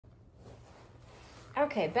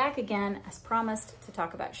Okay, back again as promised to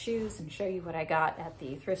talk about shoes and show you what I got at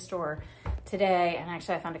the thrift store today. And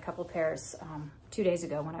actually I found a couple pairs 2 days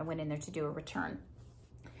ago when I went in there to do a return.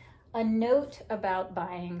 A note about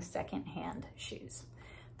buying secondhand shoes.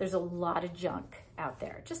 There's a lot of junk out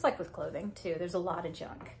there, just like with clothing too, there's a lot of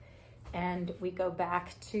junk. And we go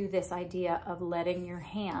back to this idea of letting your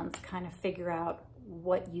hands kind of figure out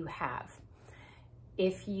what you have.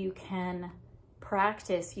 If you can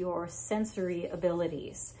practice your sensory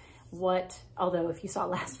abilities, although if you saw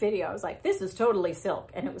last video, I was like, this is totally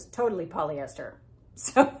silk, and it was totally polyester.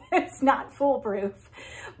 So it's not foolproof,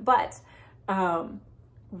 but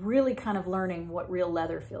really kind of learning what real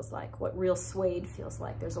leather feels like, what real suede feels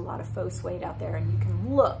like. There's a lot of faux suede out there, and you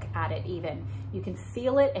can look at it even. You can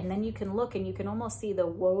feel it, and then you can look and you can almost see the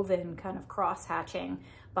woven kind of cross-hatching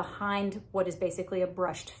behind what is basically a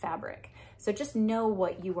brushed fabric. So just know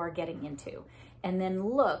what you are getting into. And then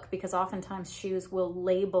look, because oftentimes shoes will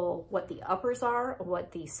label what the uppers are,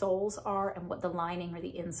 what the soles are, and what the lining or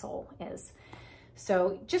the insole is.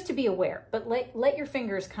 So just to be aware, but let your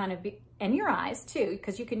fingers kind of be, and your eyes too,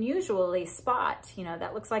 because you can usually spot, you know,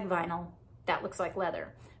 that looks like vinyl, that looks like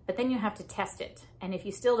leather, but then you have to test it. And if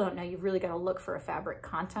you still don't know, you've really got to look for a fabric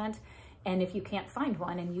content. And if you can't find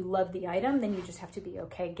one and you love the item, then you just have to be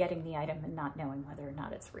okay getting the item and not knowing whether or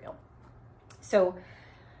not it's real. So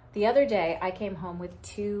the other day I came home with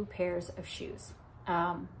 2 pairs of shoes.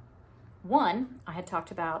 One, I had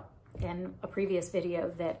talked about in a previous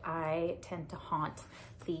video that I tend to haunt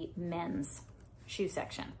the men's shoe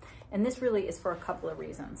section. And this really is for a couple of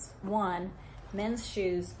reasons. One, men's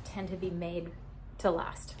shoes tend to be made to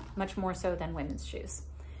last, much more so than women's shoes.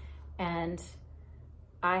 And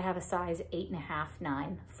I have a size 8.5,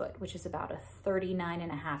 9 foot, which is about a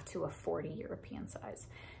 39.5 to a 40 European size.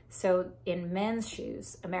 So in men's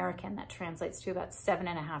shoes, American, that translates to about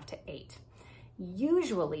 7.5 to 8.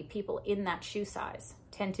 Usually people in that shoe size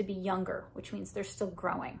tend to be younger, which means they're still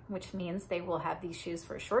growing, which means they will have these shoes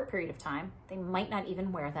for a short period of time. They might not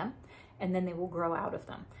even wear them, and then they will grow out of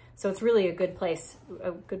them. So it's really a good place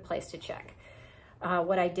to check.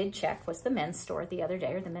 What I did check was the men's store the other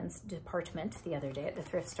day, or the men's department the other day at the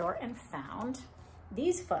thrift store, and found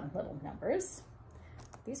these fun little numbers.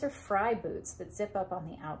 These are Fry boots that zip up on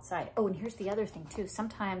the outside. Oh, and here's the other thing too.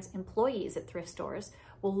 Sometimes employees at thrift stores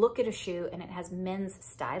will look at a shoe and it has men's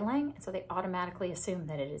styling, and so they automatically assume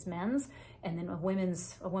that it is men's, and then a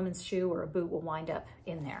women's shoe or a boot will wind up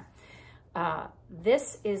in there.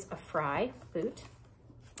 This is a Fry boot.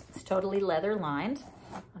 It's totally leather lined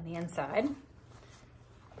on the inside.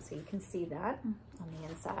 So you can see that on the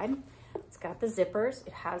inside. It's got the zippers.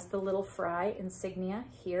 It has the little Fry insignia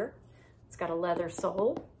here. It's got a leather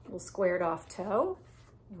sole, a little squared off toe,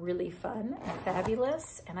 really fun and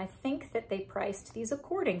fabulous. And I think that they priced these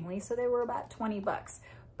accordingly, so they were about 20 bucks.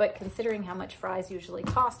 But considering how much Fries usually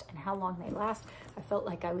cost and how long they last, I felt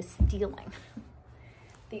like I was stealing.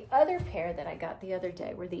 The other pair that I got the other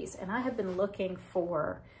day were these, and I have been looking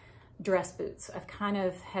for dress boots. I've kind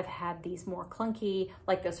of have had these more clunky,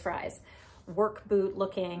 like those Fries, work boot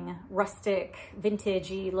looking, rustic,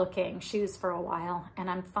 vintagey looking shoes for a while. And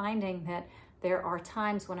I'm finding that there are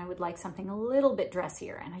times when I would like something a little bit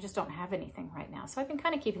dressier, and I just don't have anything right now. So I've been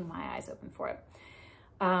kind of keeping my eyes open for it.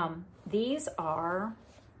 These are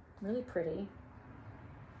really pretty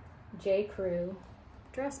J. Crew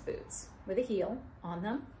dress boots with a heel on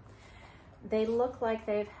them. They look like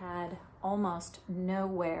they've had almost no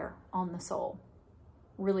wear on the sole.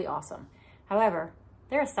 Really awesome. However,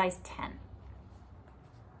 they're a size 10.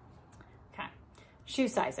 Okay, shoe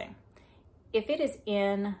sizing. If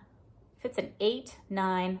it's an 8,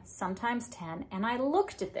 9, sometimes 10, and I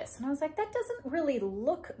looked at this and I was like, that doesn't really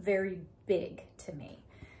look very big to me.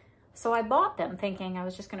 So I bought them thinking I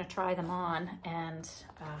was just gonna try them on and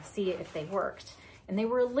see if they worked. And they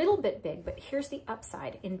were a little bit big, but here's the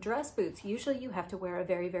upside. In dress boots, usually you have to wear a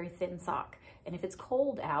very, very thin sock. And if it's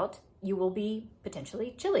cold out, you will be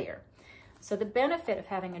potentially chillier. So the benefit of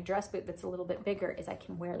having a dress boot that's a little bit bigger is I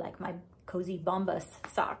can wear like my cozy Bombas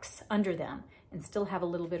socks under them and still have a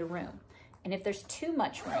little bit of room. And if there's too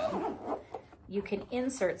much room, you can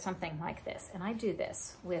insert something like this. And I do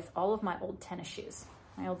this with all of my old tennis shoes,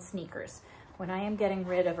 my old sneakers. When I am getting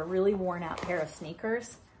rid of a really worn out pair of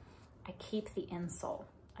sneakers, I keep the insole.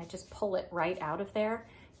 I just pull it right out of there.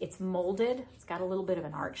 It's molded, it's got a little bit of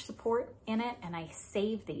an arch support in it, and I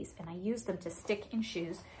save these and I use them to stick in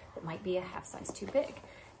shoes that might be a half size too big.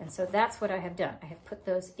 And so that's what I have done. I have put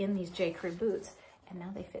those in these J. Crew boots, and now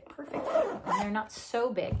they fit perfectly. And they're not so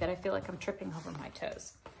big that I feel like I'm tripping over my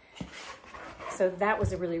toes. So that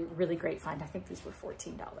was a really, really great find. I think these were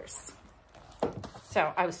 $14.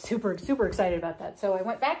 So I was super, super excited about that. So I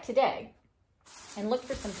went back today and looked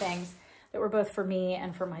for some things that were both for me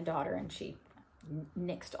and for my daughter, and she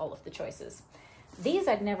nixed all of the choices. These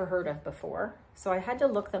I'd never heard of before, so I had to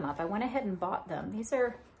look them up. I went ahead and bought them. These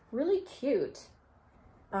are really cute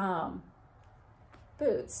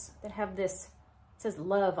boots that have this, it says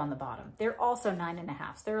love on the bottom. They're also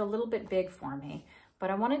 9.5. They're a little bit big for me, but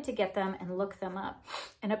I wanted to get them and look them up.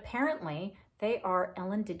 And apparently they are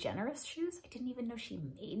Ellen DeGeneres shoes. I didn't even know she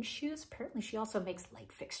made shoes. Apparently she also makes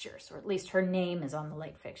light fixtures, or at least her name is on the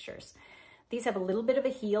light fixtures. These have a little bit of a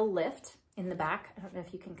heel lift in the back. I don't know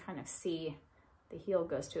if you can kind of see, the heel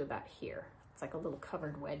goes to about here. It's like a little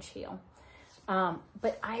covered wedge heel.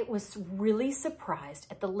 But I was really surprised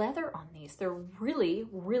at the leather on these. They're really,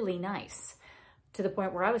 really nice, to the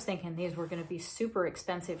point where I was thinking these were going to be super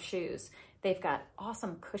expensive shoes. They've got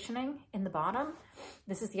awesome cushioning in the bottom.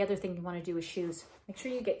 This is the other thing you want to do with shoes. Make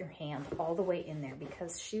sure you get your hand all the way in there,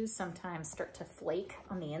 because shoes sometimes start to flake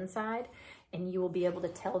on the inside, and you will be able to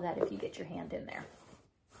tell that if you get your hand in there.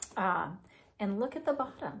 And look at the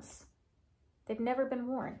bottoms. They've never been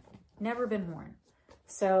worn, never been worn.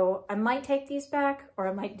 So I might take these back, or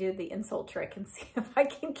I might do the insole trick and see if I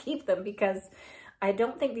can keep them, because I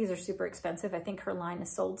don't think these are super expensive. I think her line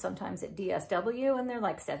is sold sometimes at DSW and they're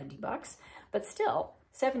like 70 bucks, but still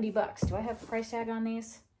 70 bucks. Do I have a price tag on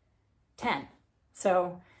these? 10.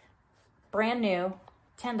 So brand new,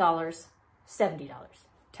 $10, $70,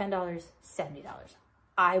 $10, $70.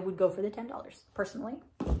 I would go for the $10 personally.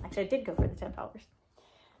 Actually, I did go for the $10.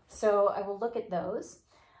 So I will look at those.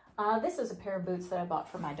 This is a pair of boots that I bought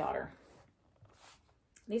for my daughter.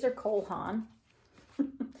 These are Cole Haan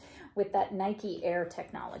with that Nike Air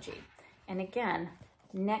technology. And again,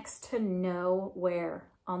 next to no wear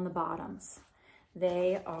on the bottoms.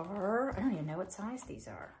 They are, I don't even know what size these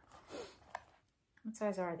are. What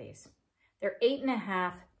size are these? They're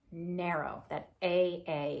 8.5 narrow, that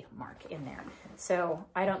AA mark in there. So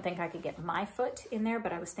I don't think I could get my foot in there,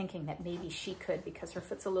 but I was thinking that maybe she could, because her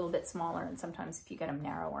foot's a little bit smaller, and sometimes if you get them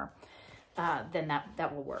narrower, then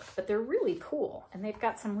that will work. But they're really cool, and they've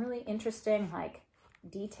got some really interesting like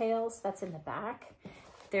details that's in the back.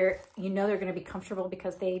 They're, you know, they're going to be comfortable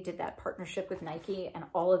because they did that partnership with Nike, and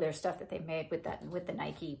all of their stuff that they made with the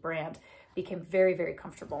Nike brand became very, very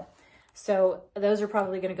comfortable. So those are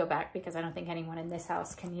probably going to go back, because I don't think anyone in this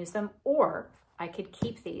house can use them, or I could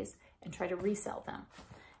keep these and try to resell them.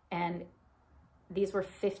 And these were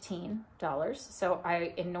 $15. So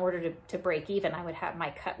in order to break even, I would have, my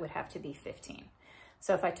cut would have to be 15.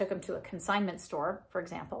 So if I took them to a consignment store, for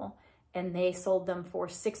example, and they sold them for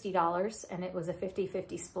 $60 and it was a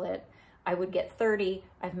 50-50 split, I would get 30,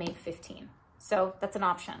 I've made 15. So that's an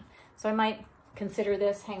option. So I might consider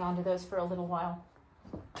this, hang on to those for a little while.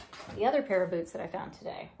 The other pair of boots that I found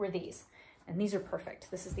today were these, and these are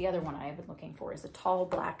perfect. This is the other one I have been looking for, is a tall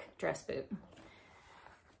black dress boot.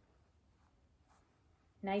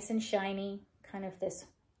 Nice and shiny, kind of this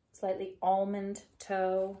slightly almond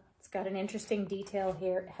toe. It's got an interesting detail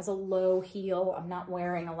here. It has a low heel. I'm not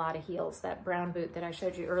wearing a lot of heels. That brown boot that I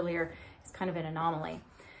showed you earlier is kind of an anomaly.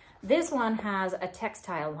 This one has a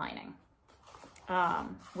textile lining,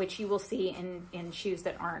 which you will see in shoes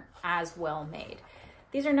that aren't as well made.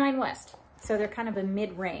 These are 9 West, so they're kind of a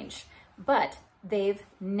mid-range, but they've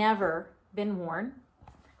never been worn.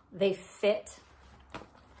 They fit.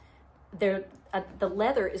 The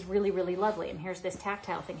leather is really, really lovely. And here's this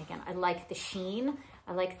tactile thing again. I like the sheen.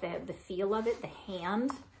 I like the feel of it, the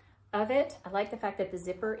hand of it. I like the fact that the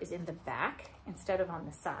zipper is in the back instead of on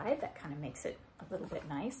the side. That kind of makes it a little bit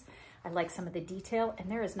nice. I like some of the detail,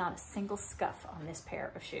 and there is not a single scuff on this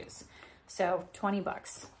pair of shoes. So 20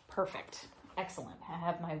 bucks, perfect. Excellent. I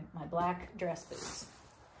have my black dress boots.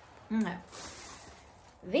 Okay.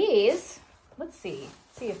 These, let's see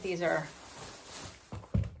if these are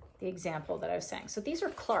the example that I was saying. So these are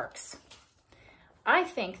Clark's. I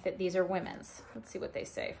think that these are women's. Let's see what they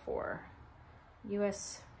say for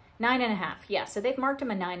US 9.5. Yeah, so they've marked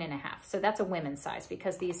them a 9.5. So that's a women's size,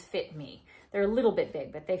 because these fit me. They're a little bit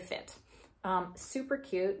big, but they fit. Super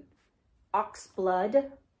cute.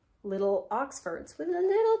 Oxblood little Oxfords with a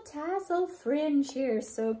little tassel fringe here.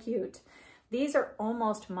 So cute. These are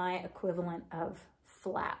almost my equivalent of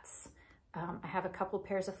flats. I have a couple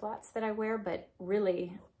pairs of flats that I wear, but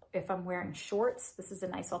really, if I'm wearing shorts, this is a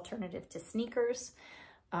nice alternative to sneakers,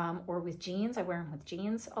 or with jeans. I wear them with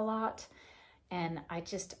jeans a lot, and I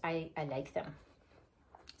like them.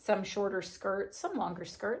 Some shorter skirts, some longer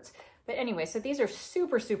skirts. But anyway, so these are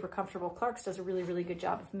super, super comfortable. Clark's does a really, really good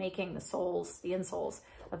job of making the soles, the insoles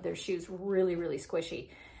of their shoes really, really squishy.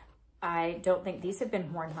 I don't think these have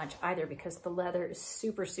been worn much either because the leather is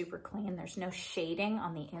super, super clean. There's no shading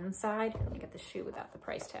on the inside. Let me get the shoe without the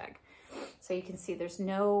price tag. So you can see there's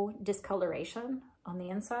no discoloration on the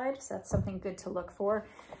inside. So that's something good to look for.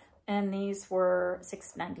 And these were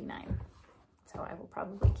 $6.99. So I will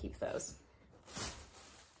probably keep those.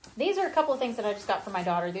 These are a couple of things that I just got for my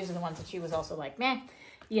daughter. These are the ones that she was also like, meh.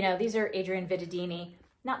 You know, these are Adrian Vittadini.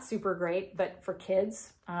 Not super great, but for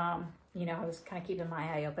kids, you know, I was kind of keeping my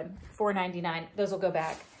eye open. $4.99. Those will go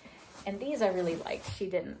back. And these I really liked. She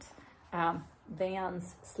didn't.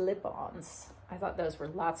 Vans slip-ons. I thought those were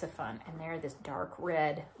lots of fun. And they're this dark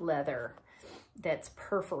red leather that's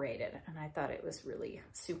perforated. And I thought it was really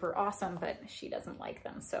super awesome, but she doesn't like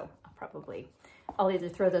them. So I'll either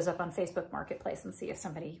throw those up on Facebook Marketplace and see if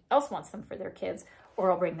somebody else wants them for their kids,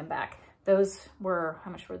 or I'll bring them back. Those were,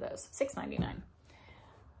 how much were those? $6.99.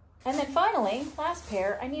 And then finally, last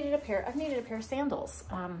pair, I've needed a pair of sandals.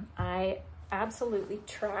 I absolutely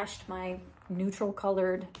trashed my neutral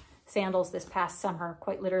colored sandals this past summer,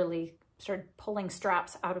 quite literally started pulling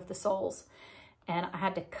straps out of the soles. And I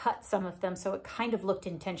had to cut some of them, so it kind of looked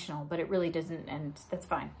intentional, but it really doesn't, and that's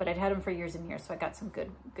fine. But I'd had them for years and years, so I got some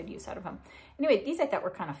good use out of them. Anyway, these I thought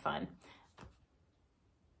were kind of fun.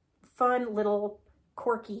 Fun little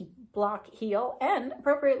corky block heel, and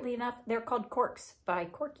appropriately enough, they're called Corks by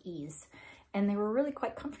Corkies, and they were really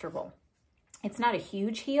quite comfortable. It's not a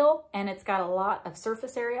huge heel, and it's got a lot of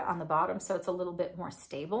surface area on the bottom, so it's a little bit more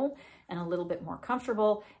stable and a little bit more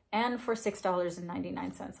comfortable. And for $6.99,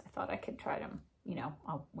 I thought I could try them. You know,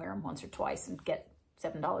 I'll wear them once or twice and get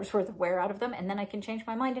 $7 worth of wear out of them, and then I can change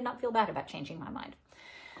my mind and not feel bad about changing my mind.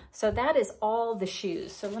 So that is all the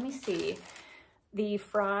shoes. So let me see. The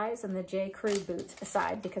Fry's and the J. Crew boots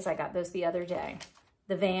aside, because I got those the other day.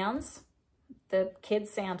 The Vans, the kids'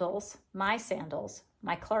 sandals, my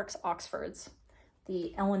Clark's Oxfords,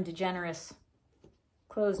 the Ellen DeGeneres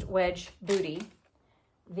closed wedge booty,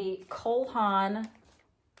 the Cole Haan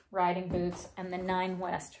riding boots, and the Nine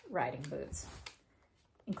West riding boots,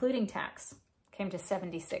 including tax, came to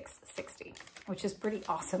 $76.60, which is pretty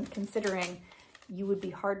awesome considering you would be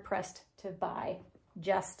hard-pressed to buy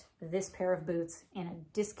just this pair of boots in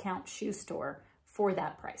a discount shoe store for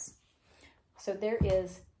that price. So there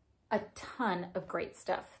is a ton of great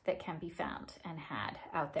stuff that can be found and had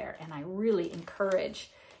out there. And I really encourage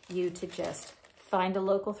you to just find a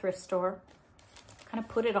local thrift store, kind of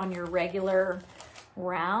put it on your regular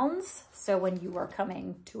rounds. So when you are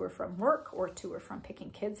coming to or from work or to or from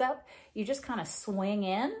picking kids up, you just kind of swing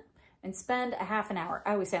in and spend a half an hour.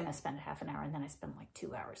 I always say I'm gonna spend a half an hour, and then I spend like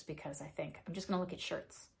 2 hours because I think I'm just gonna look at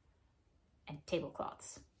shirts and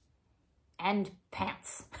tablecloths and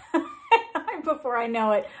pants. Before I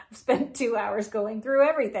know it, I've spent 2 hours going through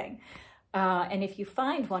everything. And if you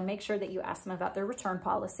find one, make sure that you ask them about their return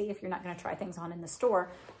policy if you're not gonna try things on in the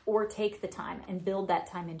store, or take the time and build that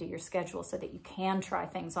time into your schedule so that you can try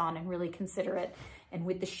things on and really consider it. And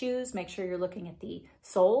with the shoes, make sure you're looking at the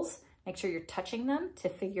soles. Make sure you're touching them to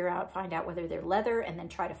find out whether they're leather, and then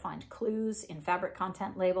try to find clues in fabric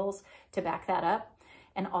content labels to back that up.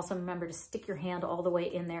 And also remember to stick your hand all the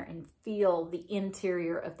way in there and feel the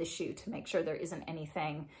interior of the shoe to make sure there isn't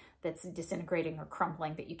anything that's disintegrating or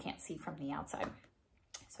crumbling that you can't see from the outside.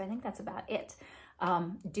 So I think that's about it.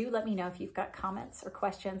 Do let me know if you've got comments or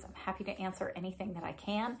questions. I'm happy to answer anything that I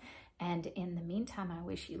can. And in the meantime, I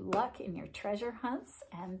wish you luck in your treasure hunts,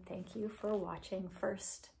 and thank you for watching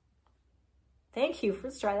Thank you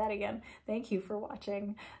for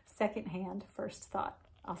watching Secondhand First Thought.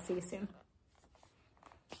 I'll see you soon.